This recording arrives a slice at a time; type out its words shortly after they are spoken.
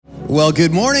Well,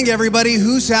 good morning, everybody.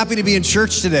 Who's happy to be in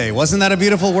church today? Wasn't that a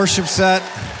beautiful worship set?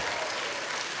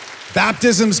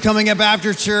 Baptism's coming up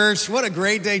after church. What a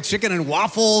great day. Chicken and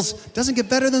waffles. Doesn't get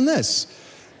better than this.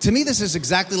 To me, this is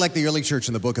exactly like the early church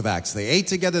in the book of Acts. They ate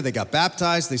together, they got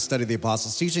baptized, they studied the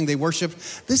apostles' teaching, they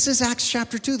worshiped. This is Acts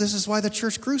chapter 2. This is why the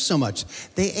church grew so much.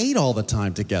 They ate all the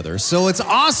time together, so it's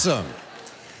awesome.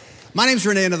 My name's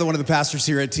Renee, another one of the pastors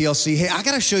here at TLC. Hey, I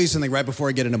got to show you something right before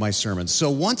I get into my sermon. So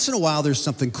once in a while, there's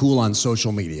something cool on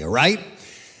social media, right?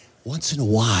 Once in a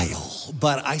while.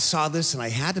 But I saw this, and I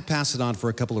had to pass it on for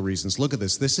a couple of reasons. Look at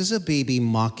this. This is a baby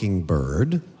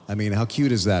mockingbird. I mean, how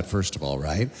cute is that, first of all,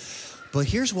 right? But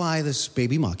here's why this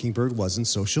baby mockingbird was in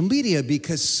social media,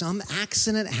 because some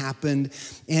accident happened,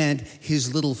 and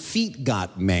his little feet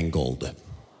got mangled.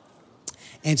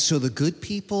 And so the good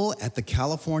people at the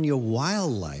California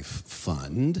Wildlife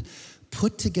Fund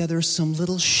put together some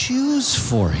little shoes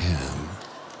for him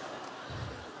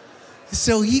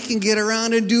so he can get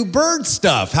around and do bird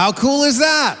stuff. How cool is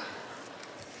that?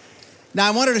 Now,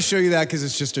 I wanted to show you that because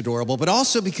it's just adorable, but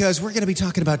also because we're going to be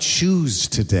talking about shoes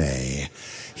today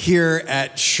here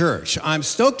at church. I'm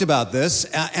stoked about this,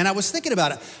 and I was thinking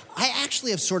about it. I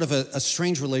actually have sort of a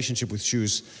strange relationship with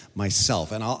shoes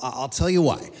myself, and I'll tell you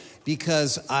why.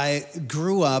 Because I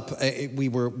grew up, we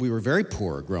were very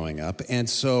poor growing up, and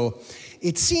so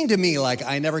it seemed to me like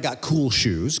I never got cool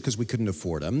shoes because we couldn't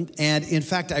afford them, and in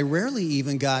fact, I rarely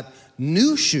even got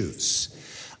new shoes.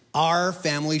 Our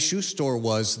family shoe store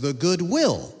was the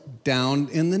Goodwill down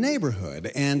in the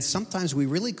neighborhood, and sometimes we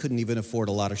really couldn't even afford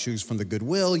a lot of shoes from the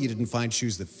Goodwill. You didn't find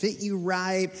shoes that fit you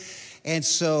right, and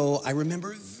so I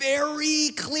remember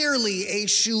very clearly a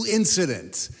shoe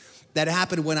incident that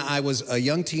happened when I was a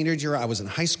young teenager. I was in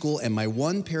high school, and my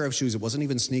one pair of shoes, it wasn't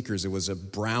even sneakers, it was a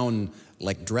brown,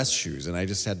 dress shoes, and I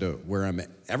just had to wear them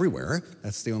everywhere.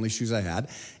 That's the only shoes I had.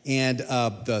 And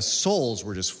the soles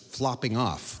were just flopping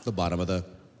off the bottom of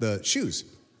the shoes.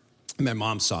 And my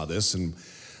mom saw this and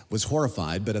was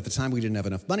horrified, but at the time we didn't have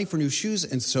enough money for new shoes,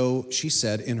 and so she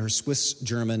said in her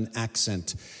Swiss-German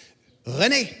accent,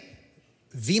 "René,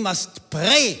 we must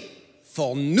pray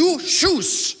for new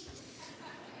shoes."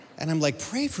 And I'm like,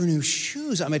 pray for new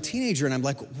shoes? I'm a teenager, and I'm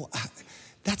like,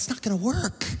 that's not going to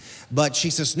work. But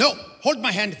she says, no, hold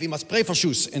my hand. We must pray for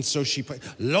shoes. And so she prayed,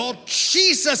 Lord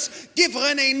Jesus, give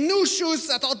René new shoes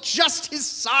that are just his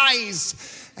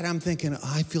size. And I'm thinking,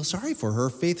 I feel sorry for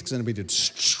her. Faith is going to be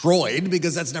destroyed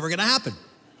because that's never going to happen.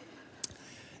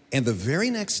 And the very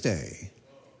next day,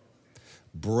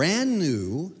 brand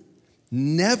new,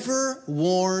 never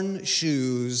worn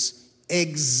shoes,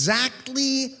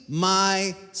 exactly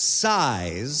my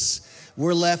size,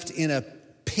 were left in a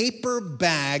paper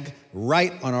bag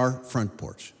right on our front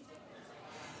porch.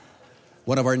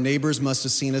 One of our neighbors must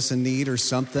have seen us in need or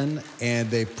something,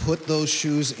 and they put those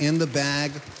shoes in the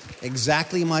bag,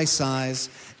 exactly my size,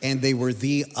 and they were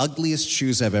the ugliest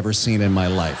shoes I've ever seen in my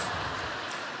life.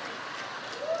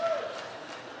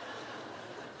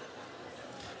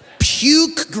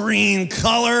 Puke green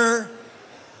color.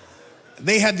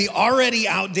 They had the already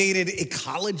outdated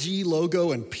ecology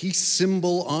logo and peace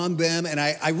symbol on them. And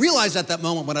I realized at that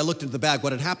moment when I looked into the bag,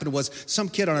 what had happened was some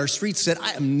kid on our street said,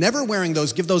 I am never wearing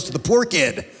those. Give those to the poor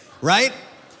kid, right?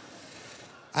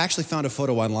 I actually found a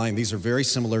photo online. These are very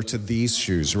similar to these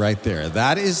shoes right there.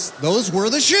 Those were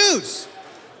the shoes.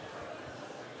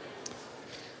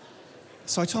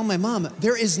 So I told my mom,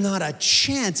 there is not a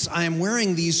chance I am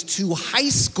wearing these to high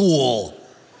school.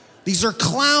 These are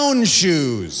clown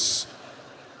shoes.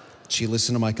 She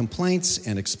listened to my complaints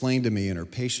and explained to me in her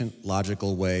patient,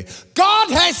 logical way, God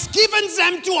has given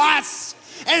them to us,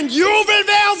 and you will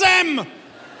wear them.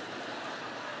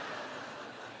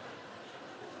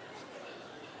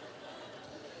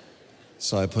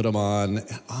 So I put them on.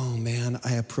 Oh, man,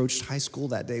 I approached high school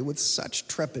that day with such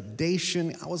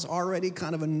trepidation. I was already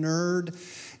kind of a nerd.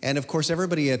 And, of course,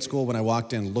 everybody at school, when I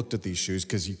walked in, looked at these shoes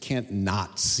because you can't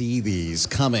not see these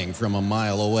coming from a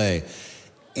mile away.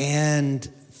 And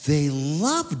they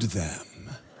loved them.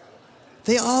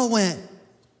 They all went,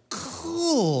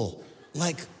 cool,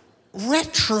 like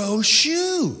retro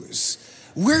shoes.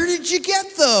 Where did you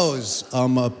get those?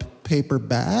 A paper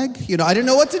bag. I didn't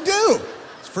know what to do.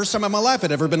 It's the first time in my life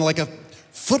I'd ever been like a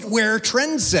footwear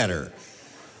trendsetter.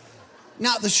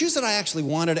 Now, the shoes that I actually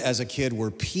wanted as a kid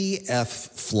were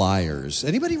PF Flyers.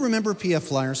 Anybody remember PF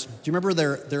Flyers? Do you remember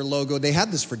their logo? They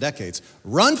had this for decades.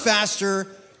 Run faster,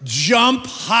 jump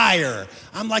higher.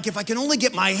 I'm like, if I can only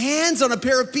get my hands on a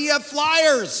pair of PF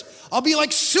Flyers, I'll be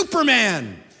like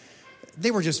Superman. They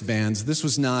were just Vans. This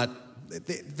was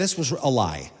a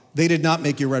lie. They did not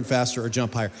make you run faster or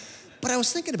jump higher. But I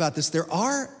was thinking about this. There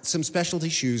are some specialty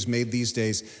shoes made these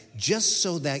days just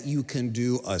so that you can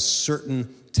do a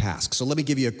certain task. So let me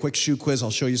give you a quick shoe quiz.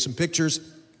 I'll show you some pictures.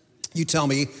 You tell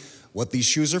me what these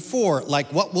shoes are for.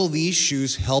 Like, what will these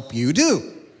shoes help you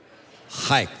do?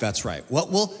 Hike, that's right.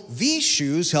 What will these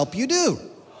shoes help you do?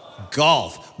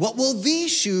 Golf. What will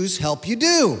these shoes help you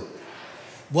do?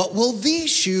 What will these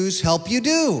shoes help you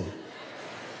do?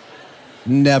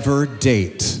 Never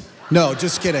date. No,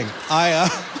 just kidding.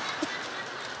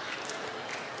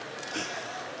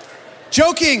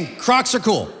 Joking, Crocs are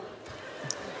cool.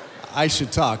 I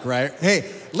should talk, right? Hey,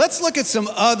 let's look at some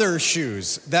other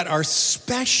shoes that are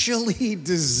specially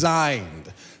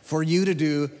designed for you to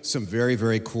do some very,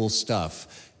 very cool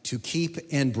stuff to keep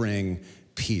and bring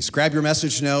peace. Grab your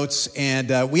message notes,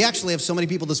 and we actually have so many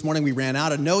people this morning, we ran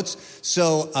out of notes,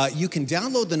 so you can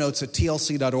download the notes at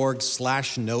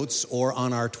tlc.org/notes or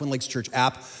on our Twin Lakes Church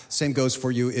app. Same goes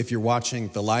for you if you're watching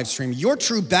the live stream. Your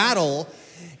True Battle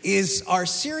is our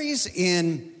series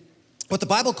in what the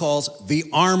Bible calls the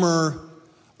armor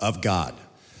of God.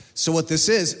 So what this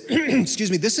is,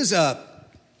 this is a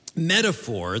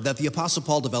metaphor that the Apostle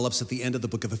Paul develops at the end of the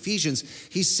book of Ephesians.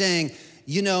 He's saying,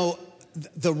 you know,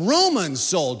 the Roman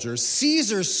soldiers,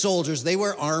 Caesar's soldiers, they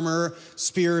wear armor,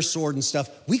 spear, sword, and stuff.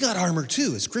 We got armor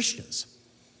too as Christians,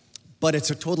 but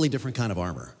it's a totally different kind of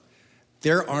armor.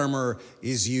 Their armor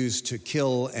is used to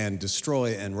kill and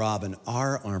destroy and rob, and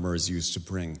our armor is used to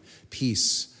bring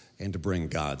peace and to bring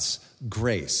God's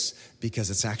grace, because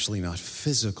it's actually not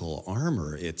physical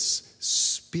armor, it's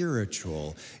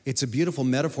spiritual. It's a beautiful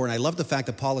metaphor, and I love the fact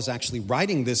that Paul is actually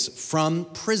writing this from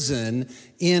prison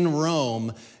in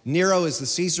Rome. Nero is the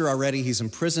Caesar already. He's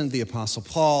imprisoned the Apostle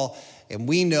Paul, and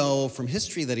we know from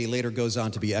history that he later goes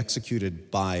on to be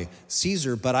executed by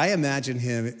Caesar, but I imagine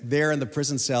him there in the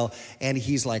prison cell, and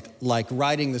he's like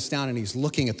writing this down, and he's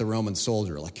looking at the Roman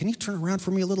soldier. Like, can you turn around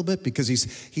for me a little bit? Because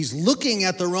he's looking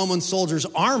at the Roman soldier's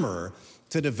armor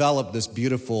to develop this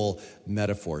beautiful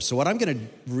metaphor. So what I'm going to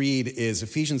read is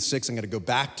Ephesians 6. I'm going to go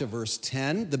back to verse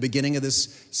 10, the beginning of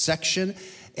this section,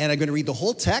 and I'm going to read the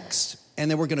whole text,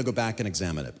 and then we're going to go back and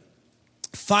examine it.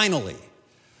 Finally,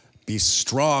 be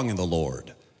strong in the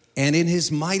Lord, and in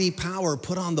his mighty power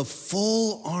put on the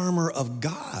full armor of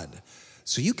God,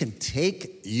 so you can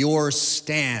take your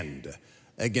stand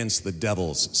against the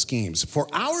devil's schemes. For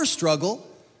our struggle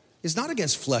is not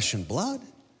against flesh and blood,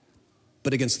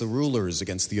 but against the rulers,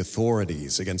 against the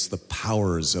authorities, against the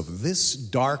powers of this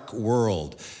dark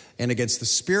world, and against the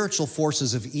spiritual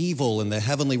forces of evil in the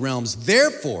heavenly realms.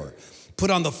 Therefore, put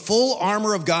on the full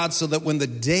armor of God, so that when the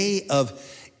day of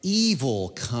evil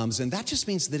comes, and that just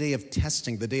means the day of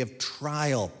testing, the day of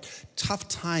trial, tough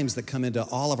times that come into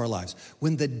all of our lives.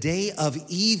 When the day of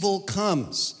evil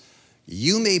comes,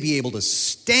 you may be able to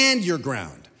stand your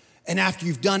ground. And after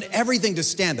you've done everything to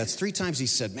stand, that's 3 times he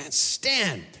said, man,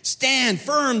 stand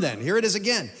firm then. Here it is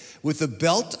again. With the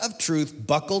belt of truth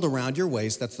buckled around your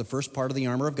waist. That's the first part of the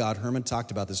armor of God. Herman talked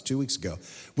about this 2 weeks ago.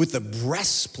 With the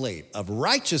breastplate of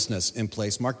righteousness in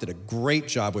place. Mark did a great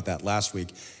job with that last week.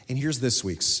 And here's this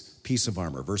week's piece of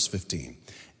armor, verse 15.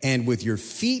 And with your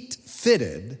feet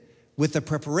fitted with the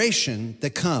preparation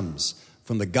that comes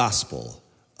from the gospel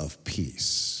of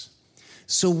peace.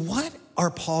 So what are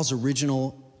Paul's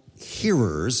original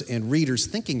hearers and readers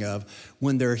thinking of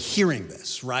when they're hearing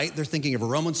this, right? They're thinking of a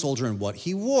Roman soldier and what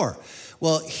he wore.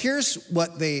 Well, here's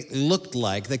what they looked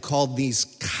like. They called these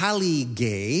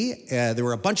caligae. There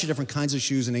were a bunch of different kinds of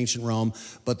shoes in ancient Rome,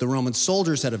 but the Roman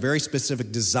soldiers had a very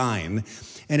specific design.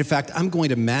 And in fact, I'm going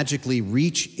to magically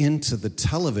reach into the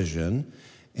television,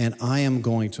 and I am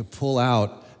going to pull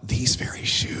out these very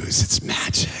shoes. It's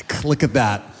magic. Look at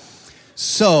that.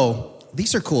 So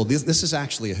these are cool. This is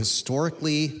actually a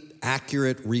historically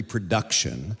accurate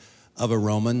reproduction of a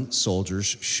Roman soldier's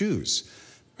shoes.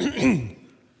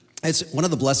 It's one of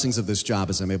the blessings of this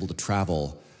job is I'm able to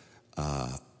travel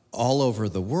all over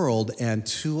the world and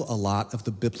to a lot of the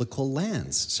biblical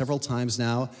lands. Several times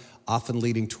now, often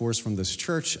leading tours from this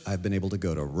church, I've been able to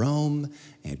go to Rome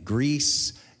and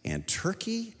Greece and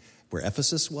Turkey, where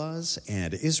Ephesus was,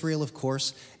 and Israel, of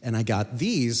course, and I got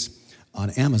these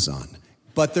on Amazon.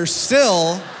 But they're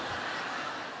still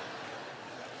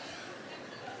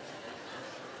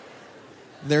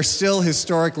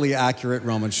historically accurate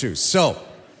Roman shoes. So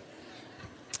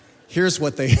here's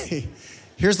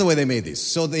the way they made these.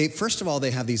 So first of all,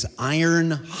 they have these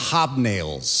iron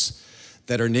hobnails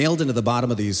that are nailed into the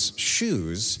bottom of these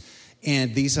shoes,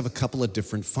 and these have a couple of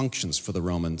different functions for the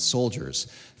Roman soldiers.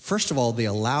 First of all, they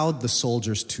allowed the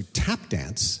soldiers to tap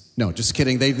dance. No, just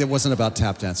kidding. It wasn't about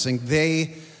tap dancing.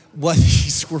 What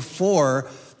these were for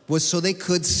was so they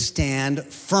could stand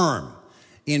firm.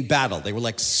 in battle. They were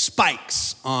like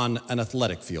spikes on an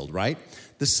athletic field, right?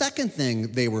 The second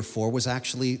thing they were for was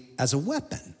actually as a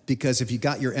weapon, because if you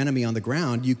got your enemy on the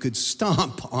ground, you could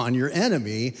stomp on your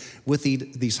enemy with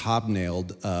these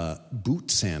hobnailed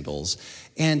boot sandals.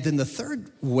 And then the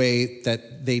third way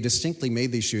that they distinctly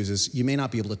made these shoes is, you may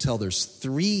not be able to tell, there's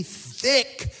 3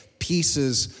 thick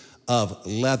pieces of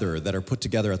leather that are put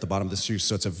together at the bottom of the shoe.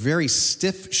 So it's a very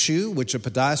stiff shoe, which a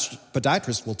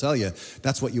podiatrist will tell you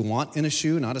that's what you want in a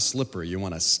shoe, not a slipper. You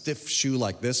want a stiff shoe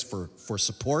like this for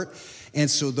support. And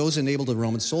so those enabled the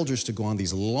Roman soldiers to go on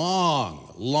these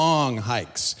long, long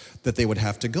hikes that they would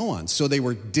have to go on. So they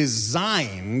were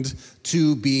designed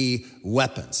to be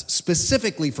weapons,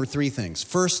 specifically for 3 things.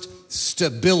 First,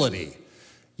 stability.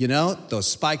 You know, those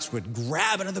spikes would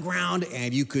grab into the ground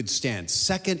and you could stand.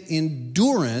 Second,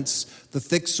 endurance, the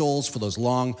thick soles for those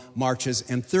long marches.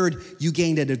 And third, you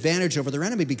gained an advantage over their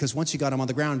enemy because once you got them on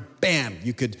the ground, bam,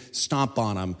 you could stomp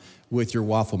on them with your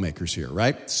waffle makers here,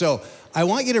 right? So I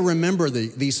want you to remember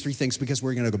these 3 things because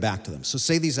we're going to go back to them. So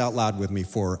say these out loud with me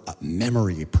for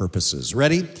memory purposes.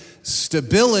 Ready?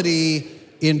 Stability,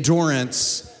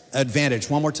 endurance, advantage.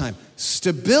 One more time.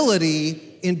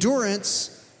 Stability,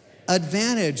 endurance,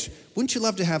 advantage. Wouldn't you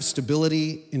love to have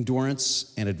stability,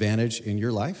 endurance, and advantage in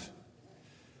your life?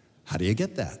 How do you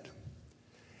get that?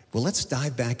 Well, let's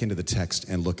dive back into the text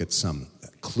and look at some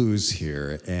clues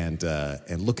here and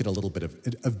look at a little bit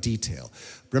of detail.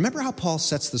 Remember how Paul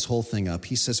sets this whole thing up?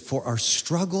 He says, for our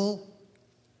struggle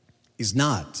is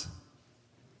not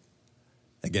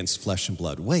against flesh and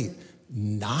blood. Wait,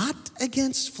 not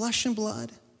against flesh and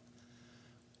blood?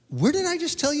 Where did I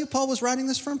just tell you Paul was writing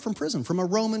this from? From prison, from a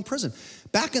Roman prison.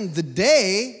 Back in the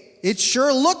day, it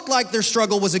sure looked like their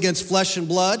struggle was against flesh and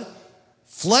blood.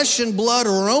 Flesh and blood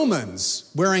Romans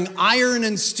wearing iron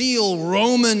and steel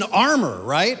Roman armor,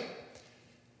 right?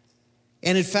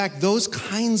 And in fact, those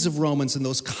kinds of Romans and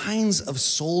those kinds of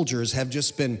soldiers have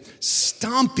just been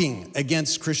stomping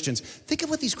against Christians. Think of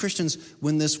what these Christians,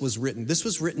 when this was written. This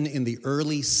was written in the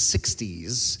early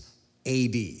 60s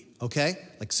AD. Okay?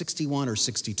 Like 61 or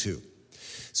 62.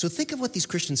 So think of what these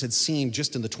Christians had seen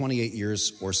just in the 28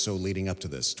 years or so leading up to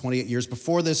this. 28 years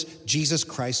before this, Jesus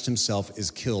Christ himself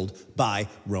is killed by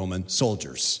Roman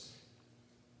soldiers.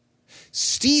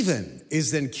 Stephen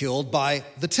is then killed by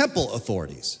the temple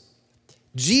authorities.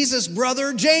 Jesus'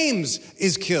 brother James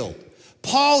is killed.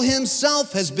 Paul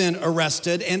himself has been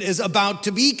arrested and is about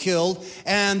to be killed,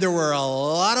 and there were a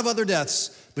lot of other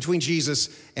deaths between Jesus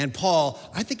and Paul.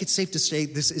 I think it's safe to say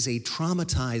this is a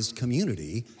traumatized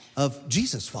community of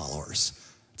Jesus followers.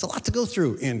 It's a lot to go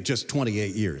through in just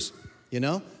 28 years. You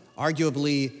know,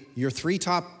 arguably your 3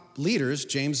 top leaders,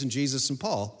 James and Jesus and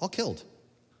Paul, all killed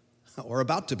or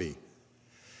about to be.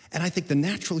 And I think the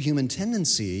natural human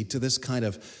tendency to this kind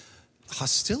of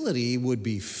hostility would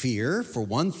be fear, for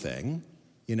one thing,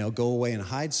 you know, go away and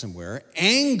hide somewhere,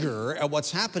 anger at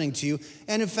what's happening to you,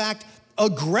 and in fact,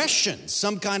 aggression,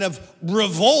 some kind of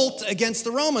revolt against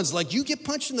the Romans. Like you get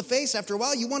punched in the face, after a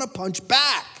while, you want to punch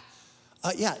back.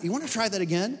 You want to try that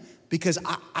again? Because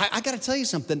I got to tell you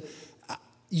something.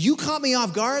 You caught me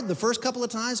off guard the first couple of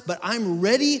times, but I'm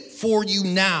ready for you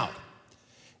now.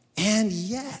 And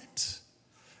yet,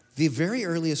 the very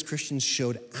earliest Christians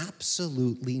showed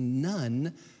absolutely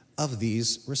none of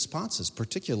these responses,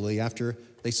 particularly after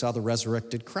they saw the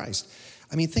resurrected Christ.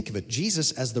 I mean, think of it.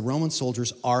 Jesus, as the Roman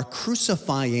soldiers are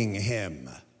crucifying him,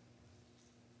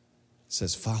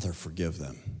 says, Father, forgive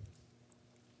them.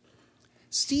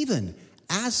 Stephen,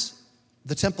 as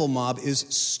the temple mob is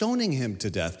stoning him to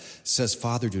death, says,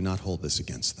 Father, do not hold this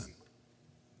against them.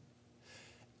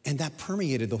 And that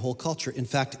permeated the whole culture. In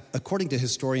fact, according to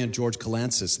historian George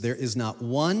Kalantzis, there is not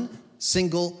one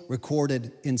single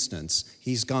recorded instance.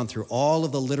 He's gone through all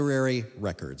of the literary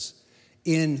records.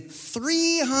 In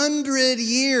 300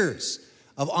 years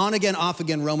of on-again,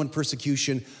 off-again Roman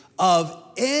persecution of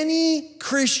any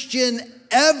Christian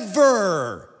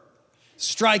ever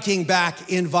striking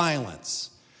back in violence.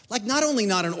 Like not only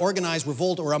not an organized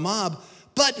revolt or a mob,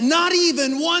 but not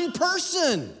even one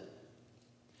person.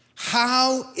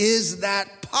 How is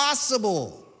that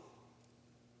possible?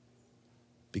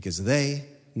 Because they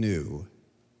knew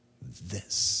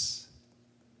this.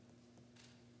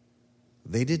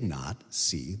 They did not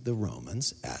see the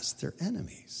Romans as their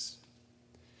enemies.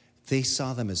 They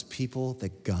saw them as people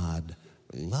that God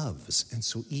loves. And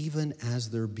so even as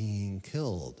they're being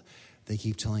killed, they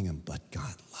keep telling them, but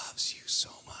God loves you so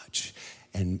much.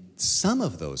 And some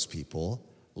of those people,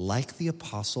 like the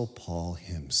Apostle Paul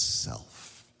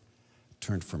himself,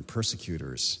 turned from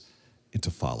persecutors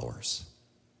into followers.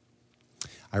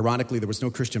 Ironically, there was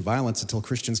no Christian violence until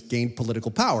Christians gained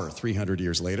political power 300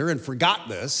 years later and forgot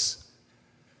this.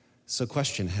 So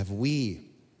question, have we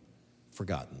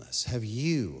forgotten this? Have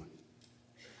you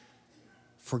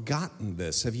forgotten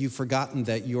this? Have you forgotten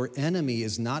that your enemy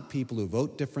is not people who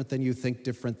vote different than you, think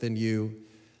different than you,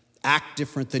 act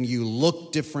different than you,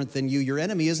 look different than you? Your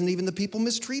enemy isn't even the people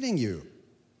mistreating you.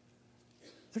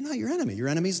 They're not your enemy. Your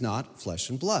enemy's not flesh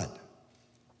and blood.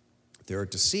 They're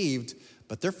deceived,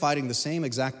 but they're fighting the same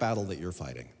exact battle that you're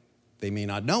fighting. They may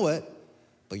not know it,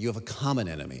 but you have a common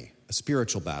enemy. A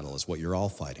spiritual battle is what you're all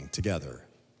fighting together.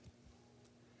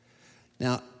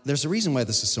 Now, there's a reason why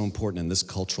this is so important in this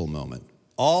cultural moment.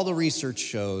 All the research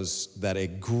shows that a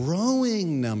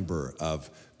growing number of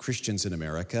Christians in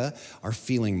America are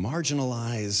feeling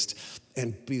marginalized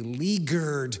and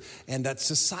beleaguered, and that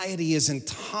society is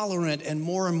intolerant and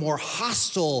more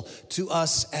hostile to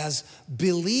us as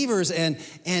believers. And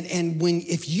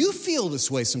if you feel this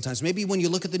way sometimes, maybe when you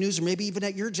look at the news, or maybe even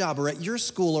at your job or at your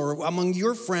school or among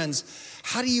your friends,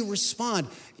 how do you respond?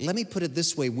 Let me put it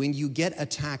this way. When you get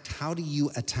attacked, how do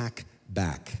you attack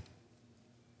back?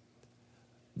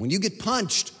 When you get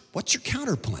punched, what's your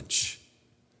counterpunch?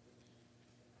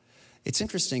 It's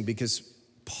interesting because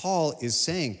Paul is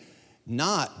saying,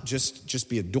 not just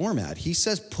be a doormat. He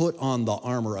says put on the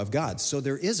armor of God. So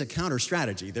there is a counter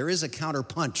strategy. There is a counter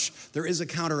punch. There is a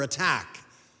counter attack.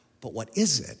 But what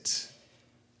is it?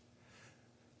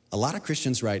 A lot of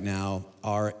Christians right now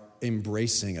are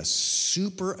embracing a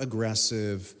super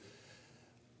aggressive,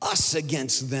 us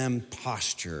against them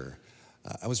posture.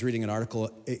 I was reading an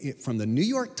article from the New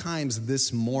York Times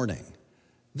this morning,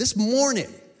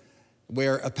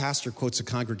 where a pastor quotes a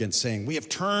congregant saying, "We have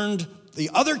turned the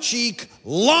other cheek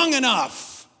long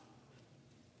enough."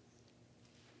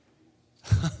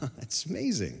 It's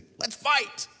amazing. Let's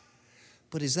fight.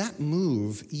 But is that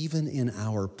move even in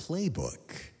our playbook?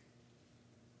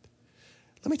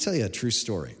 Let me tell you a true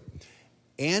story.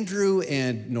 Andrew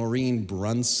and Noreen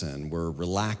Brunson were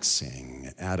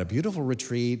relaxing at a beautiful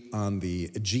retreat on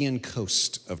the Aegean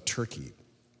coast of Turkey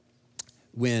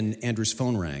when Andrew's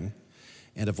phone rang.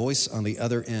 And a voice on the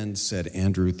other end said,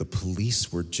 "Andrew, the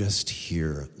police were just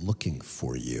here looking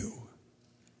for you."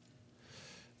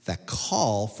 That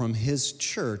call from his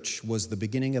church was the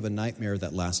beginning of a nightmare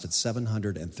that lasted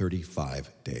 735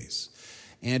 days.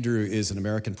 Andrew is an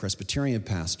American Presbyterian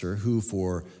pastor who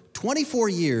for 24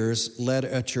 years led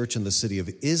a church in the city of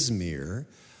Izmir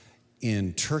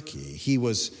in Turkey. He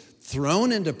was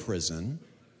thrown into prison,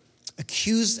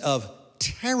 accused of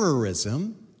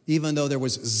terrorism, even though there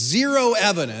was zero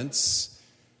evidence.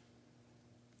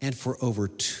 And for over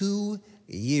 2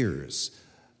 years,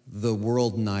 the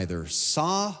world neither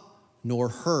saw nor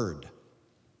heard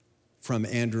from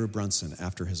Andrew Brunson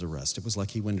after his arrest. It was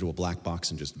like he went into a black box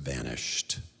and just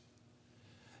vanished.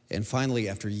 And finally,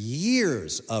 after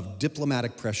years of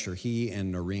diplomatic pressure, he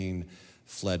and Noreen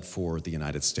fled for the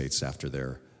United States after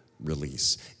their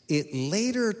release. It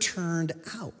later turned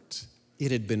out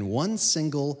it had been one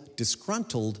single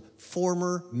disgruntled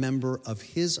former member of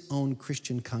his own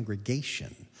Christian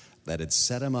congregation that had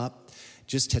set him up,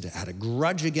 just had a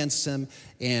grudge against him,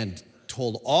 and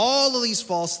told all of these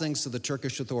false things to the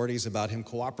Turkish authorities about him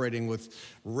cooperating with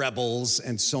rebels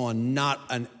and so on. Not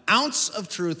an ounce of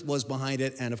truth was behind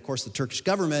it. And of course, the Turkish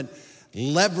government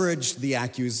leveraged the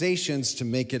accusations to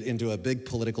make it into a big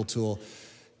political tool.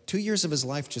 2 years of his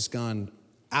life just gone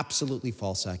absolutely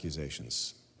false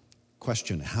accusations.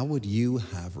 Question, how would you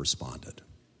have responded?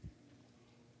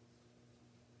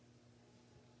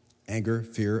 Anger,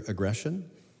 fear, aggression?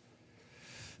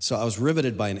 So I was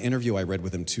riveted by an interview I read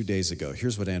with him 2 days ago.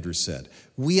 Here's what Andrew said.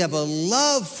 "We have a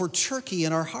love for Turkey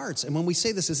in our hearts." And when we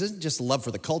say this isn't just love for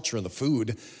the culture and the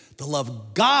food. The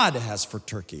love God has for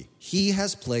Turkey, He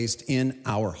has placed in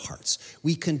our hearts.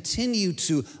 We continue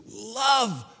to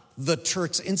love the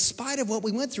Turks in spite of what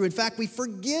we went through. In fact, we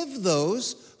forgive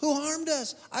those who harmed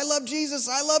us. I love Jesus.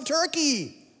 I love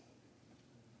Turkey.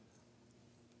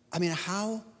 I mean,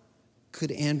 how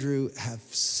could Andrew have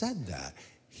said that?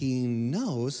 He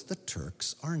knows the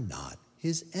Turks are not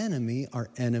his enemy. Our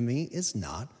enemy is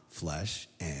not flesh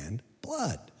and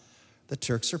blood. The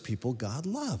Turks are people God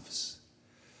loves.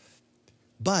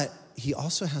 But he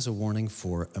also has a warning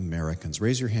for Americans.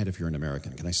 Raise your hand if you're an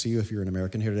American. Can I see you if you're an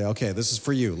American here today? Okay, this is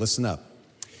for you. Listen up.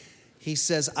 He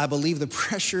says, "I believe the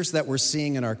pressures that we're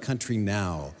seeing in our country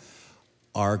now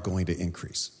are going to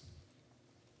increase.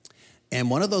 And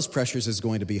one of those pressures is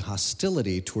going to be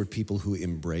hostility toward people who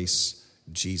embrace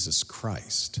Jesus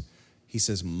Christ." He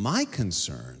says, "My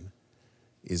concern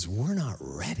is we're not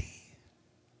ready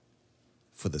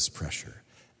for this pressure,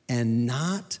 and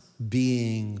not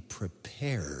being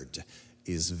prepared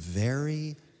is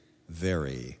very,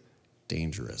 very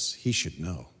dangerous. He should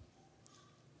know.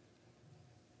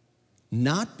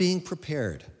 Not being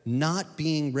prepared, not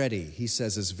being ready, he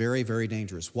says, is very, very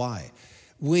dangerous. Why?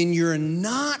 When you're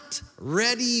not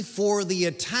ready for the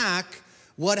attack,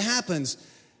 what happens?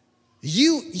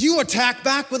 You attack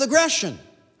back with aggression.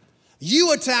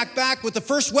 You attack back with the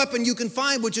first weapon you can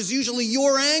find, which is usually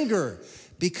your anger,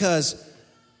 because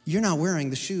you're not wearing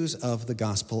the shoes of the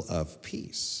gospel of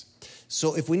peace.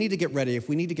 So if we need to get ready, if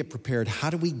we need to get prepared, how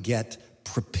do we get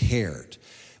prepared?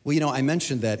 Well, I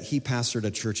mentioned that he pastored a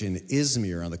church in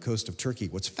Izmir on the coast of Turkey.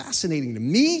 What's fascinating to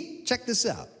me, check this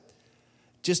out,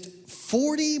 just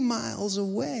 40 miles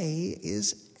away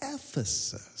is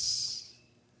Ephesus.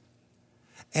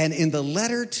 And in the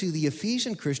letter to the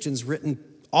Ephesian Christians written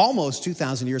almost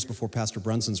 2,000 years before Pastor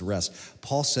Brunson's arrest,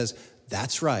 Paul says,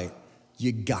 that's right,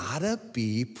 you gotta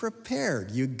be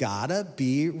prepared. You gotta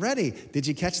be ready. Did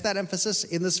you catch that emphasis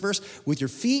in this verse? With your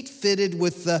feet fitted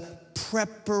with the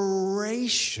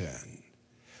preparation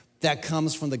that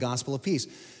comes from the gospel of peace.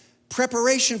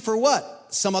 Preparation for what?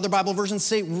 Some other Bible versions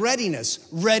say readiness.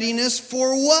 Readiness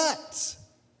for what?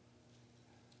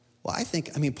 Well,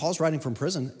 Paul's writing from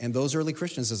prison, and those early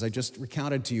Christians, as I just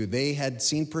recounted to you, they had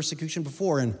seen persecution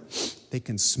before, and they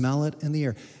can smell it in the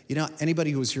air. Anybody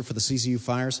who was here for the CZU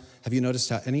fires, have you noticed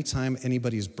how anytime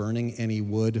anybody's burning any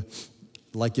wood,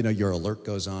 your alert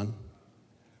goes on?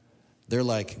 They're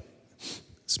like,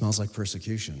 smells like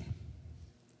persecution.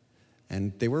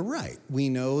 And they were right. We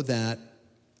know that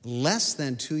less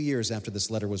than 2 years after this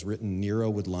letter was written, Nero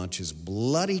would launch his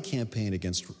bloody campaign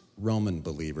against Roman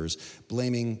believers,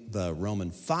 blaming the Roman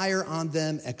fire on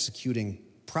them, executing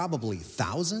probably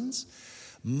thousands.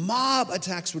 Mob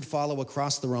attacks would follow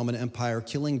across the Roman Empire,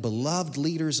 killing beloved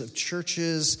leaders of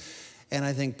churches. And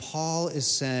I think Paul is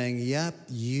saying, yep,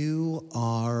 you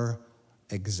are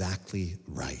exactly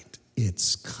right.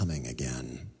 It's coming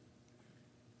again.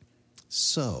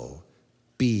 So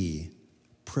be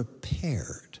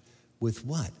prepared with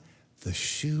what? The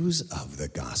shoes of the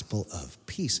gospel of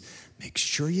peace. Make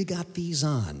sure you got these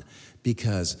on,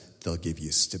 because they'll give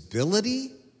you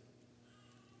stability.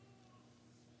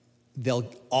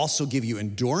 They'll also give you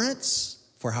endurance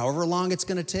for however long it's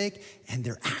going to take, and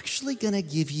they're actually going to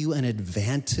give you an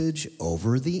advantage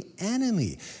over the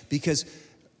enemy, because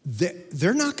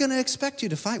they're not going to expect you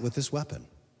to fight with this weapon.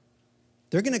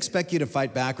 They're going to expect you to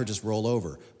fight back or just roll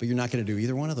over, but you're not going to do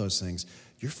either one of those things.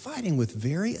 You're fighting with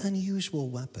very unusual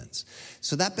weapons.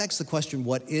 So that begs the question,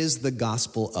 what is the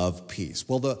gospel of peace?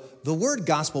 Well, the word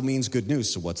gospel means good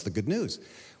news, so what's the good news?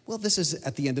 Well, this is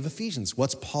at the end of Ephesians.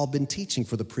 What's Paul been teaching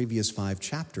for the previous 5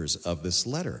 chapters of this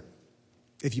letter?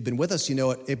 If you've been with us, you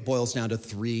know it boils down to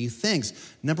 3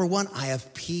 things. Number 1, I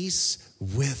have peace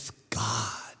with God.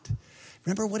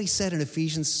 Remember what he said in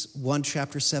Ephesians 1,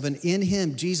 chapter 7? In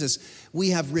him, Jesus, we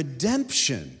have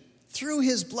redemption through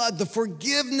his blood, the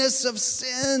forgiveness of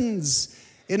sins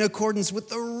in accordance with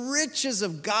the riches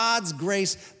of God's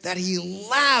grace that he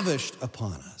lavished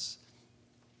upon us.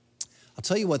 I'll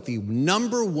tell you what the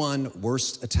number 1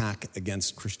 worst attack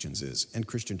against Christians is and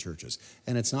Christian churches,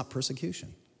 and it's not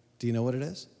persecution. Do you know what it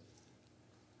is?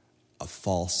 A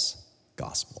false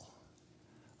gospel.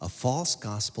 A false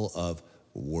gospel of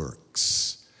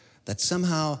works. That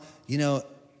somehow,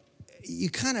 you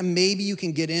kind of maybe you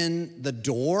can get in the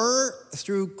door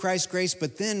through Christ's grace,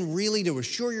 but then really to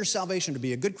assure your salvation, to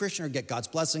be a good Christian or get God's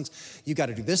blessings, you got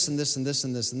to do this and this and this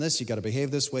and this and this. You got to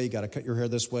behave this way. You got to cut your hair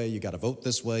this way. You got to vote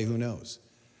this way. Who knows?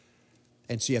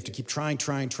 And so you have to keep trying,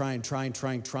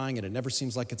 and it never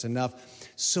seems like it's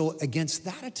enough. So against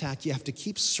that attack, you have to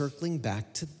keep circling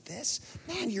back to this.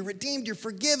 Man, you're redeemed, you're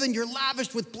forgiven, you're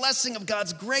lavished with blessing of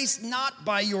God's grace, not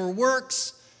by your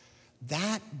works.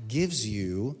 That gives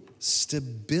you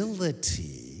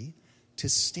stability to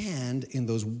stand in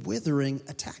those withering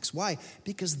attacks. Why?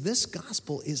 Because this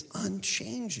gospel is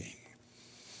unchanging.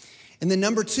 And then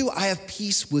number 2, I have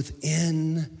peace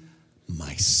within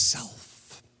myself.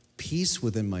 Peace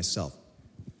within myself.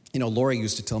 Lori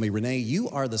used to tell me, Renee, you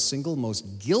are the single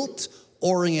most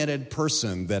guilt-oriented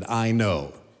person that I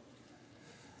know.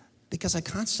 Because I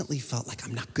constantly felt like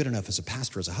I'm not good enough as a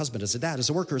pastor, as a husband, as a dad, as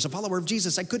a worker, as a follower of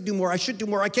Jesus. I could do more, I should do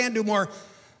more, I can do more.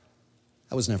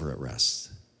 I was never at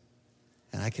rest.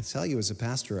 And I can tell you as a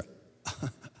pastor,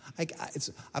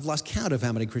 I've lost count of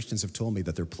how many Christians have told me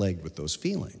that they're plagued with those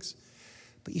feelings.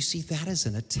 But you see, that is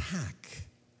an attack.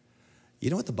 You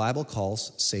know what the Bible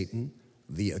calls Satan?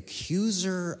 The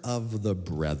accuser of the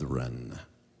brethren.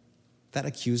 That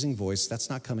accusing voice, that's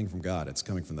not coming from God. It's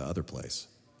coming from the other place.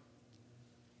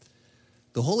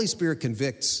 The Holy Spirit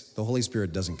convicts. The Holy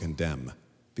Spirit doesn't condemn.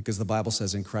 because the Bible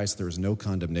says in Christ there is no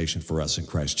condemnation for us in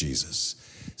Christ Jesus.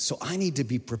 So I need to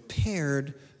be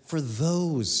prepared for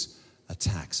those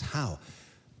attacks. How?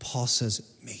 Paul says,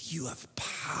 may you have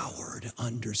power to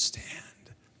understand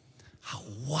how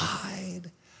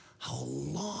wide, how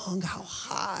long, how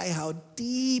high, how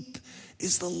deep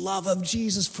is the love of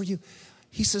Jesus for you.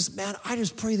 He says, man, I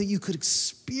just pray that you could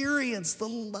experience the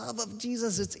love of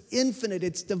Jesus. It's infinite,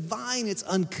 it's divine, it's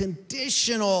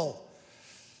unconditional.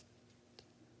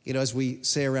 You know, as we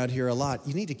say around here a lot,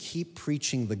 you need to keep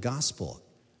preaching the gospel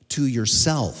to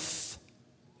yourself.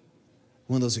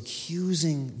 When those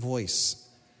accusing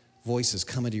voices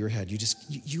come into your head,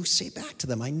 you say back to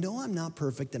them, I know I'm not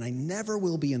perfect and I never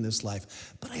will be in this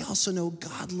life, but I also know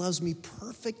God loves me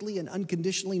perfectly and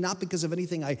unconditionally, not because of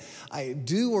anything I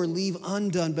do or leave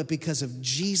undone, but because of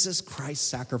Jesus Christ's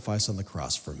sacrifice on the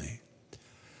cross for me.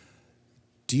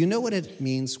 Do you know what it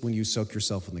means when you soak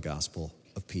yourself in the gospel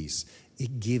of peace?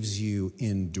 It gives you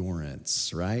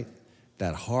endurance, right?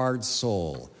 That hard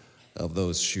sole of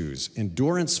those shoes.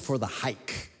 Endurance for the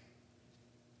hike.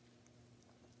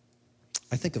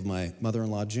 I think of my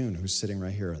mother-in-law, June, who's sitting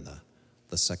right here in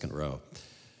the second row.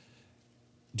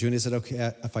 June, is it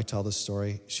okay if I tell this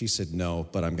story? She said no,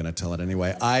 but I'm going to tell it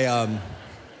anyway.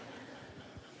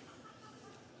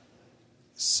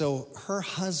 So her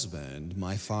husband,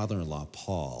 my father-in-law,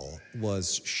 Paul,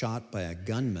 was shot by a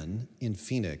gunman in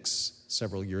Phoenix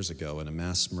several years ago in a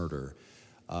mass murder.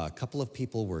 A couple of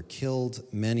people were killed.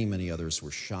 Many, many others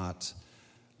were shot.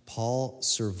 Paul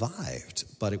survived,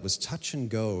 but it was touch and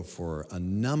go for a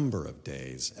number of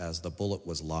days as the bullet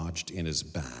was lodged in his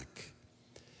back.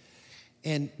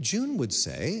 And June would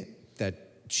say that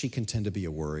she can tend to be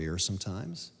a worrier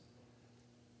sometimes.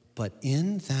 But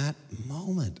in that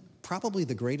moment, probably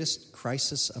the greatest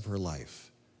crisis of her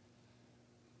life,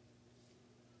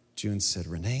 June said,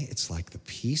 Renee, it's like the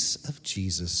peace of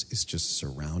Jesus is just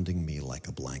surrounding me like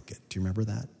a blanket. Do you remember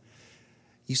that?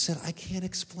 You said, I can't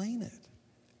explain it.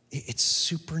 It's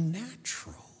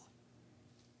supernatural.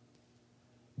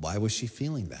 Why was she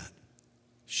feeling that?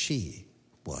 She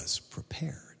was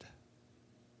prepared.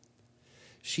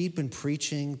 She'd been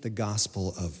preaching the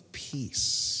gospel of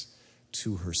peace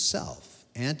to herself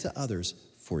and to others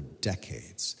for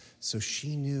decades. So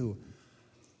she knew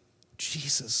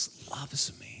Jesus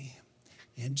loves me,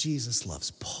 and Jesus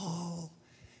loves Paul,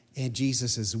 and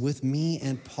Jesus is with me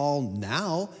and Paul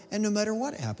now, and no matter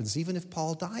what happens, even if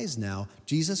Paul dies now,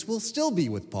 Jesus will still be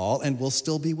with Paul and will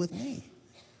still be with me.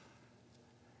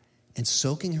 And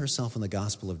soaking herself in the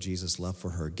gospel of Jesus' love for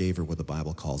her gave her what the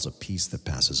Bible calls a peace that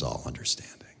passes all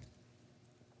understanding.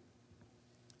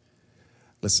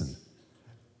 Listen,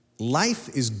 life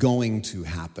is going to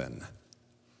happen.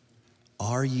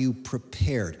 Are you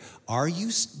prepared? Are you,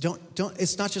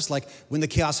 it's not just like when the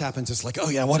chaos happens, it's like, oh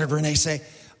yeah, what did Renee say?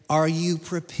 Are you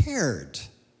prepared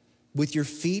with your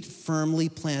feet firmly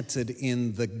planted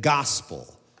in the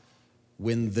gospel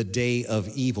when the day of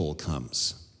evil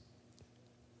comes?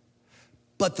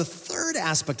 But the third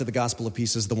aspect of the gospel of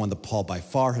peace is the one that Paul by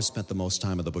far has spent the most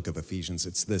time in the book of Ephesians.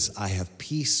 It's this, I have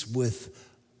peace with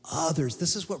others.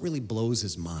 This is what really blows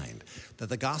his mind, that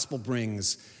the gospel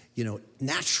brings,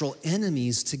 natural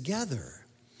enemies together.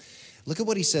 Look at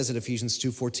what he says in Ephesians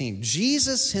 2:14.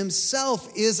 Jesus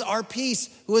himself is our peace,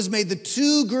 who has made the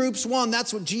two groups one.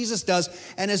 That's what Jesus does,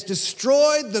 and has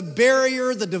destroyed the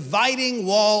barrier, the dividing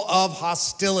wall of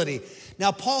hostility.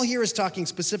 Now, Paul here is talking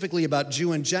specifically about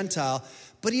Jew and Gentile,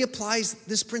 but he applies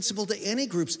this principle to any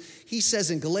groups. He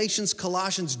says in Galatians,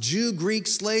 Colossians, Jew, Greek,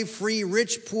 slave, free,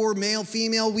 rich, poor, male,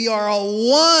 female, we are all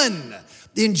one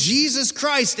in Jesus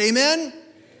Christ. Amen?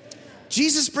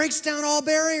 Jesus breaks down all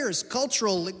barriers,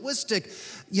 cultural, linguistic,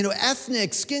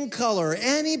 ethnic, skin color,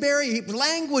 any barrier,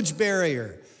 language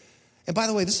barrier. And by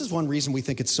the way, this is one reason we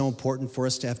think it's so important for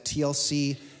us to have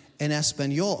TLC en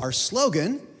Espanol. Our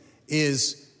slogan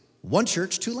is one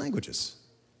church, two languages.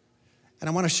 And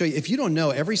I want to show you, if you don't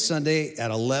know, every Sunday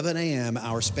at 11 a.m.,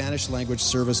 our Spanish language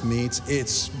service meets.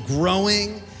 It's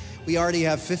growing. We already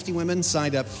have 50 women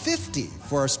signed up, 50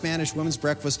 for our Spanish Women's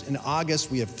Breakfast in August.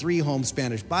 We have 3 home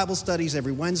Spanish Bible studies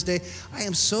every Wednesday. I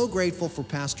am so grateful for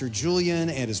Pastor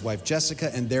Julian and his wife Jessica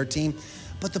and their team.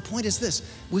 But the point is this,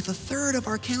 with a third of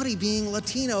our county being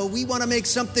Latino, we want to make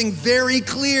something very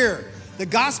clear. The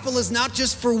gospel is not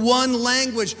just for one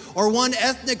language or one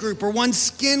ethnic group or one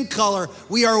skin color.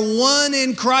 We are one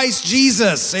in Christ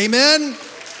Jesus. Amen?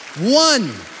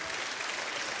 One.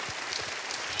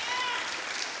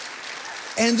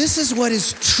 And this is what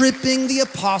is tripping the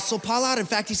Apostle Paul out. In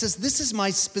fact, he says, this is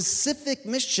my specific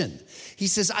mission. He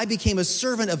says, I became a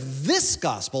servant of this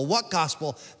gospel. What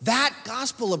gospel? That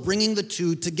gospel of bringing the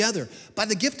two together. By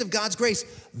the gift of God's grace,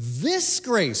 this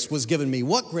grace was given me.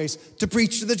 What grace? To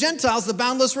preach to the Gentiles the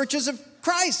boundless riches of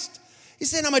Christ.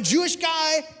 He's saying, I'm a Jewish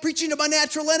guy preaching to my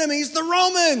natural enemies, the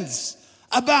Romans,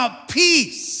 about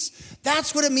peace.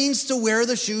 That's what it means to wear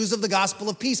the shoes of the gospel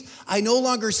of peace. I no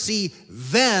longer see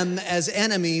them as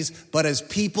enemies, but as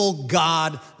people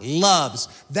God loves.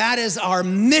 That is our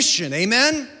mission,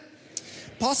 amen?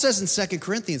 Paul says in 2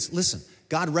 Corinthians, listen,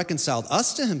 God reconciled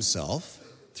us to himself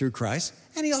through Christ,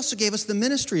 and he also gave us the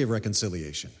ministry of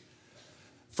reconciliation.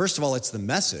 First of all, it's the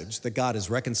message that God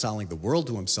is reconciling the world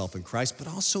to himself in Christ, but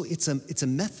also it's a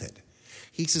method.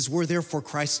 He says, we're therefore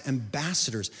Christ's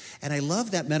ambassadors. And I love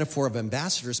that metaphor of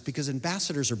ambassadors because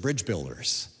ambassadors are bridge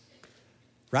builders,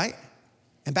 right?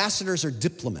 Ambassadors are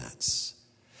diplomats.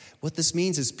 What this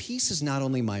means is peace is not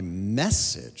only my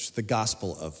message, the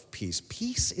gospel of peace.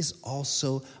 Peace is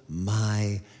also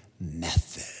my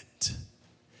method.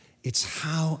 It's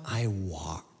how I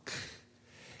walk.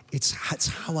 It's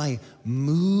how I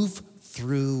move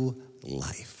through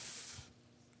life.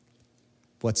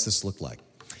 What's this look like?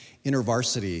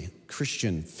 InterVarsity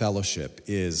Christian Fellowship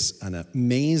is an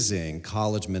amazing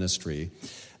college ministry.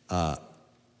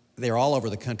 They're all over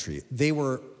the country. They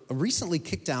were recently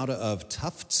kicked out of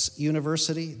Tufts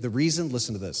University. The reason,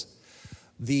 listen to this.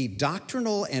 The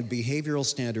doctrinal and behavioral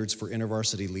standards for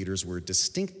InterVarsity leaders were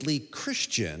distinctly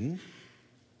Christian.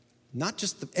 Not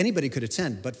just anybody could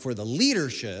attend, but for the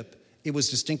leadership, it was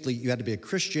distinctly, you had to be a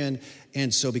Christian.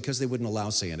 And so because they wouldn't allow,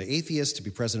 say, an atheist to be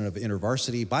president of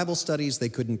InterVarsity Bible studies, they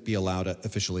couldn't be allowed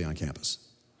officially on campus.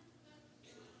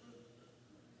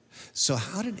 So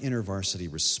how did InterVarsity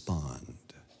respond?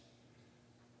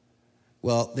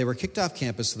 Well, they were kicked off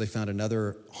campus, so they found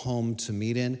another home to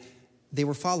meet in. They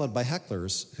were followed by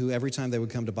hecklers who, every time they would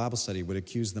come to Bible study, would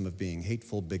accuse them of being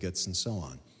hateful bigots and so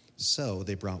on. So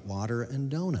they brought water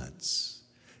and donuts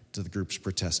to the groups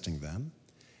protesting them.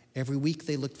 Every week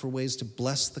they looked for ways to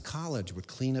bless the college with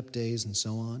cleanup days and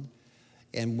so on.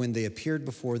 And when they appeared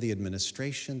before the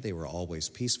administration, they were always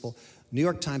peaceful. New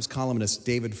York Times columnist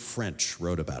David French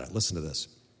wrote about it. Listen to this.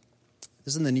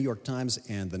 This is in the New York Times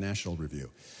and the National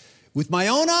Review. With my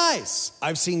own eyes,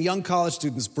 I've seen young college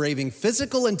students braving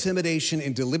physical intimidation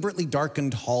in deliberately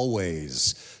darkened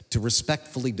hallways to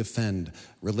respectfully defend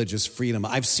religious freedom.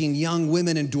 I've seen young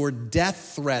women endure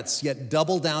death threats, yet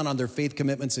double down on their faith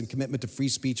commitments and commitment to free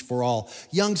speech for all.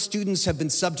 Young students have been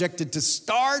subjected to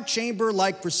star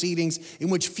chamber-like proceedings in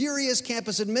which furious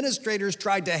campus administrators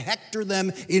tried to hector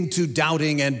them into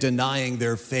doubting and denying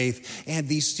their faith. And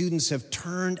these students have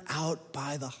turned out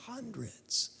by the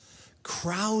hundreds,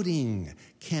 crowding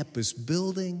campus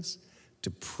buildings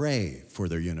to pray for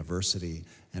their university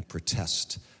and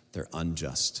protest their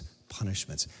unjust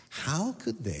punishments. How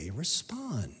could they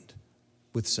respond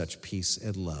with such peace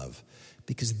and love?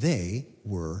 Because they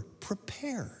were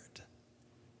prepared.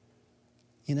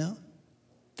 You know,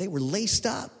 they were laced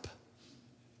up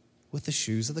with the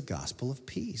shoes of the gospel of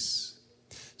peace.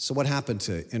 So what happened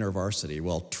to InterVarsity?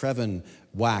 Well, Trevin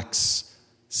Wax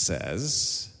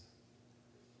says,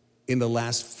 in the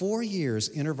last 4 years,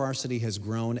 InterVarsity has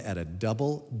grown at a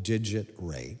double-digit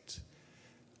rate.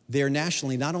 They're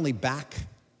nationally not only back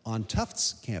on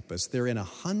Tufts campus, they're in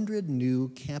 100 new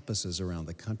campuses around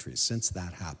the country since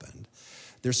that happened.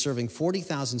 They're serving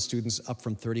 40,000 students, up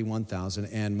from 31,000,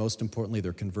 and most importantly,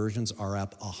 their conversions are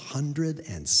up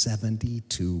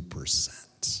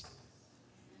 172%.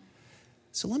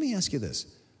 So let me ask you this.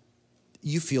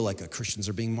 You feel like Christians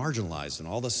are being marginalized and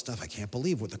all this stuff. I can't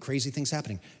believe what the crazy things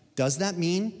happening. Does that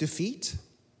mean defeat?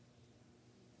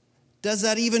 Does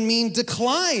that even mean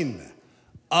decline?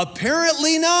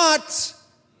 Apparently not.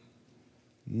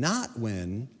 Not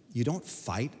when you don't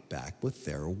fight back with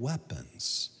their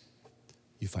weapons.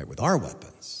 You fight with our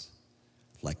weapons,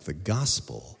 like the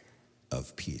gospel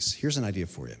of peace. Here's an idea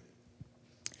for you.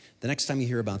 The next time you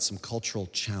hear about some cultural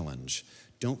challenge,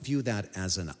 don't view that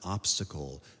as an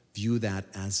obstacle. View that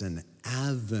as an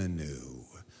avenue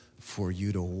for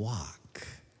you to walk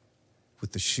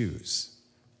with the shoes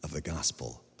of the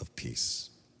gospel of peace.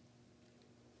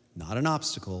 Not an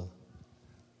obstacle,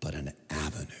 but an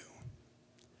avenue.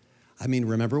 I mean,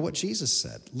 remember what Jesus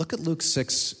said. Look at Luke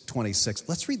 6:26.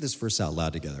 Let's read this verse out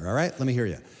loud together, all right? Let me hear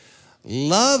you.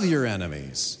 Love your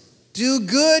enemies. Do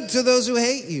good to those who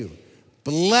hate you.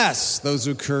 Bless those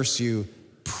who curse you.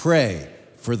 Pray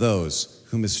for those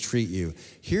who mistreat you.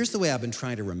 Here's the way I've been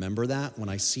trying to remember that when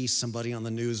I see somebody on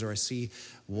the news or I see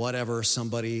whatever,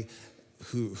 somebody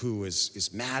who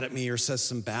is mad at me or says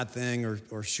some bad thing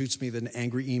or shoots me with an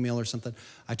angry email or something.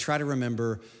 I try to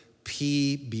remember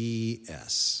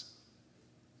PBS.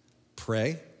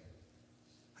 Pray.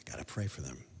 I got to pray for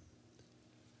them.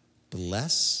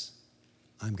 Bless.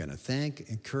 I'm going to thank,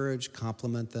 encourage,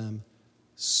 compliment them.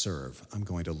 Serve. I'm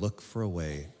going to look for a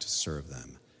way to serve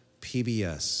them.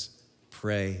 PBS.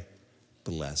 Pray,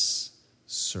 bless,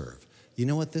 serve. You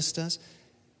know what this does?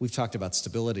 We've talked about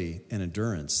stability and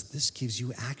endurance. This gives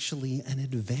you actually an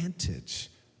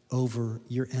advantage over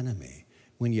your enemy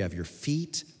when you have your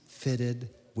feet fitted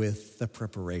with the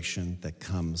preparation that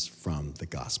comes from the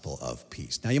gospel of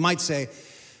peace. Now, you might say,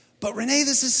 but Renee,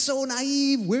 this is so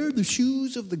naive. Wear the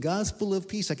shoes of the gospel of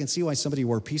peace. I can see why somebody who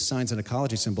wore peace signs and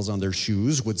ecology symbols on their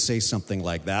shoes would say something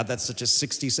like that. That's such a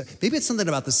 60s. Maybe it's something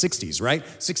about the 60s, right?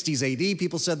 60s AD,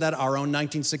 people said that. Our own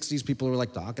 1960s, people were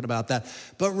like talking about that.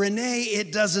 But Renee,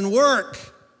 it doesn't work.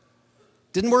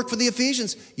 Didn't work for the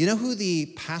Ephesians. You know who the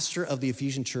pastor of the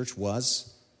Ephesian church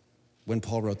was when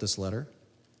Paul wrote this letter?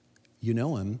 You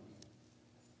know him.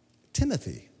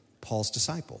 Timothy, Paul's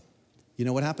disciple. You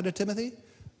know what happened to Timothy?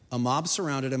 A mob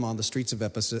surrounded him on the streets of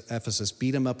Ephesus,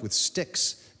 beat him up with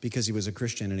sticks because he was a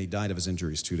Christian, and he died of his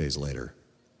injuries 2 days later.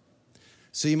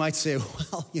 So you might say,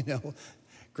 well,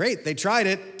 great, they tried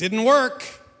it, didn't work.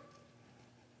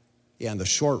 Yeah, in the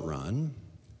short run.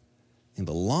 In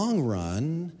the long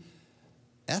run,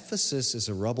 Ephesus is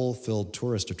a rubble-filled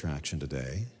tourist attraction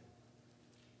today.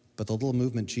 But the little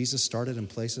movement Jesus started in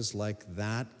places like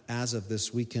that, as of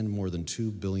this weekend, more than 2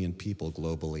 billion people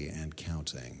globally and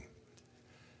counting.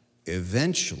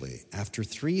 Eventually, after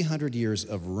 300 years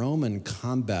of Roman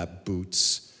combat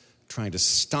boots trying to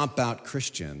stomp out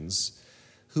Christians,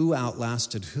 who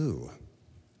outlasted who?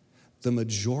 The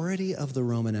majority of the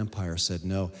Roman Empire said,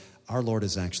 no, our Lord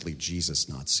is actually Jesus,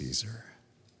 not Caesar.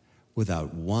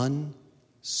 Without one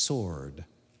sword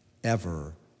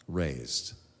ever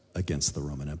raised against the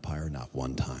Roman Empire, not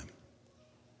one time.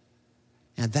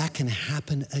 And that can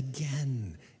happen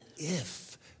again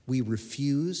if we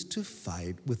refuse to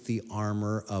fight with the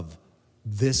armor of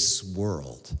this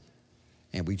world,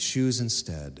 and we choose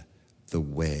instead the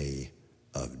way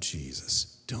of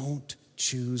Jesus. Don't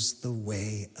choose the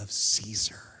way of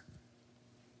Caesar.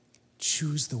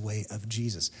 Choose the way of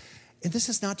Jesus. And this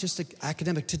is not just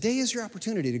academic. Today is your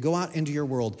opportunity to go out into your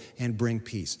world and bring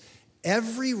peace.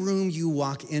 Every room you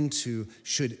walk into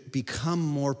should become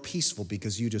more peaceful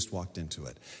because you just walked into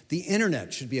it. The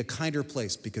internet should be a kinder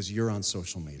place because you're on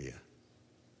social media.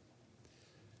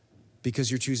 Because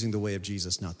you're choosing the way of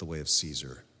Jesus, not the way of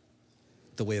Caesar.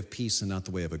 The way of peace and not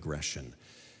the way of aggression.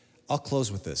 I'll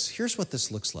close with this. Here's what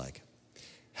this looks like.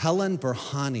 Helen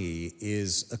Berhane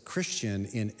is a Christian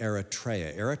in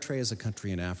Eritrea. Eritrea is a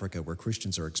country in Africa where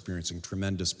Christians are experiencing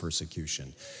tremendous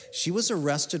persecution. She was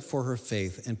arrested for her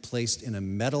faith and placed in a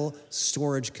metal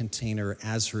storage container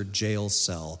as her jail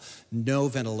cell. No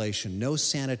ventilation, no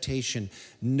sanitation,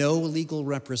 no legal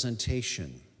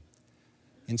representation.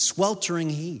 In sweltering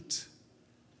heat.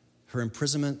 Her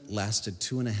imprisonment lasted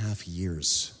 2.5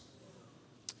 years.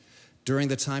 During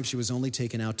the time, she was only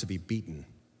taken out to be beaten.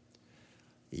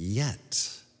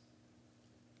 Yet,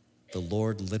 the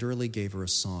Lord literally gave her a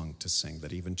song to sing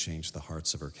that even changed the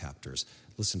hearts of her captors.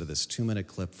 Listen to this 2-minute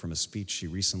clip from a speech she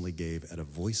recently gave at a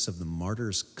Voice of the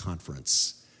Martyrs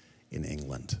conference in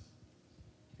England.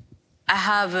 I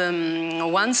have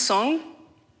one song.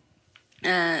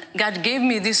 God gave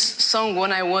me this song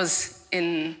when I was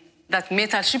in that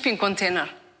metal shipping container.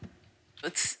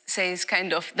 It says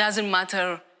kind of, doesn't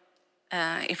matter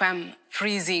if I'm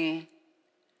freezing,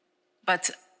 but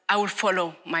I will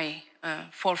follow my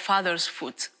forefathers'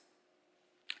 foot.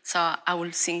 So I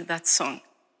will sing that song.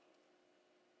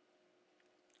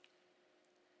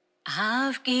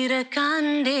 أفكرك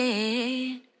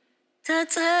عندي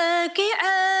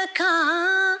تتقيعك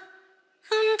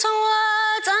أنت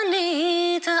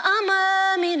وطني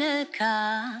تأمامنك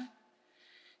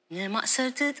نمأسر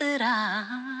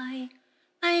تتراي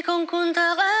أيكون كنت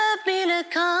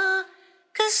قبلك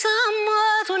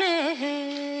كسامتني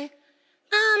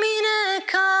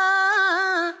أمينك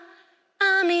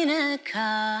أمينك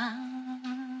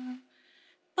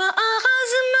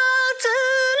بأخذ ما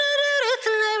تنرت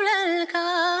لك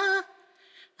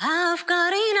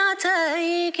أفكارنا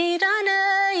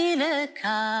تيكيدنا إلك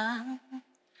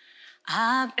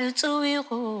أبعتو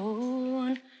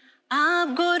يقول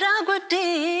أبقودا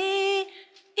قدي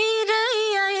إيدي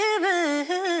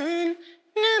يبن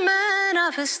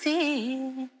نمنافستي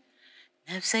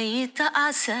نفسي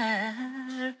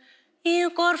يتأثر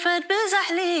يقرفت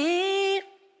بزحلي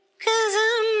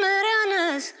كزمر يا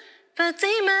ناس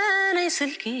فتيما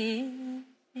نيسلكي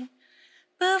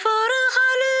بفرخ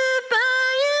لبا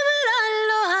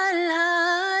يبلعلو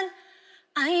هالهال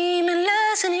أي من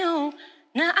لاسنيو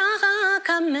نعاقا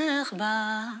كم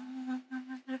مخبار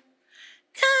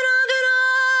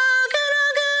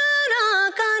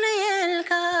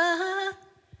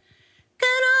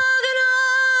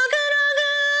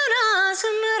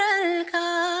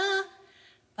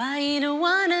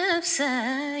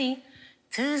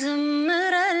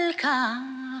ትዝምረልካ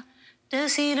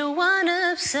ደስ ኢልዋ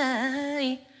ነፍሰይ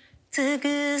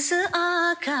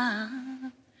ትግዝኣካ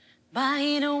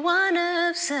ባኢልዋ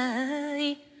ነፍሰይ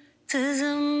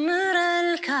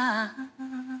ትዝምረልካ.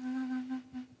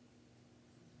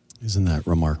 Isn't that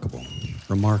remarkable?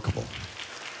 Remarkable.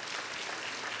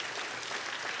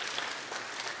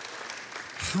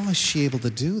 How was she able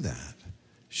to do that?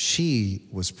 She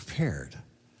was prepared,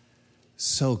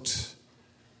 soaked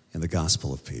in the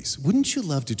gospel of peace. Wouldn't you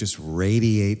love to just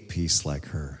radiate peace like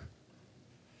her?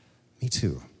 Me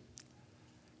too.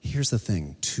 Here's the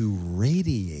thing. To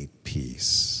radiate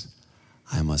peace,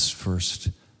 I must first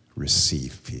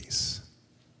receive peace.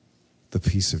 The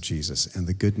peace of Jesus. And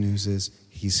the good news is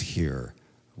he's here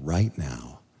right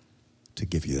now to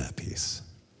give you that peace.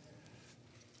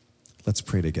 Let's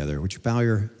pray together. Would you bow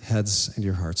your heads and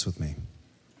your hearts with me?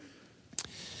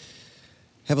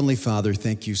 Heavenly Father,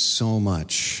 thank you so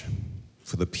much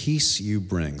for the peace you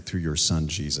bring through your Son,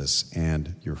 Jesus,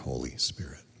 and your Holy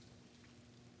Spirit.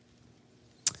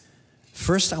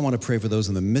 First, I want to pray for those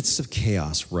in the midst of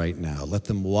chaos right now. Let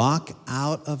them walk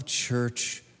out of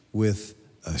church with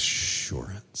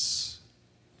assurance.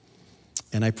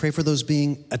 And I pray for those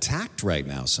being attacked right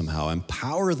now somehow.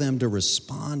 Empower them to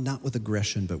respond not with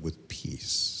aggression, but with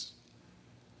peace.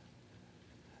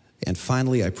 And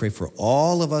finally, I pray for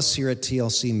all of us here at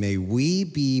TLC. May we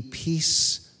be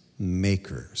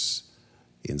peacemakers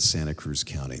in Santa Cruz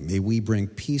County. May we bring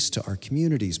peace to our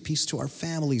communities, peace to our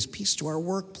families, peace to our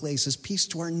workplaces, peace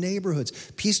to our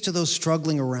neighborhoods, peace to those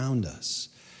struggling around us.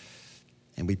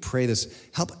 And we pray this.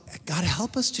 God,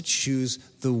 help us to choose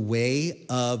the way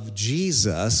of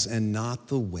Jesus and not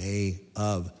the way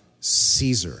of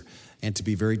Caesar, and to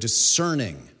be very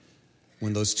discerning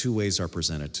when those two ways are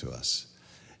presented to us.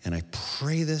 And I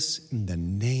pray this in the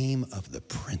name of the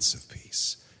Prince of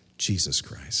Peace, Jesus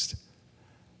Christ.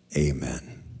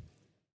 Amen.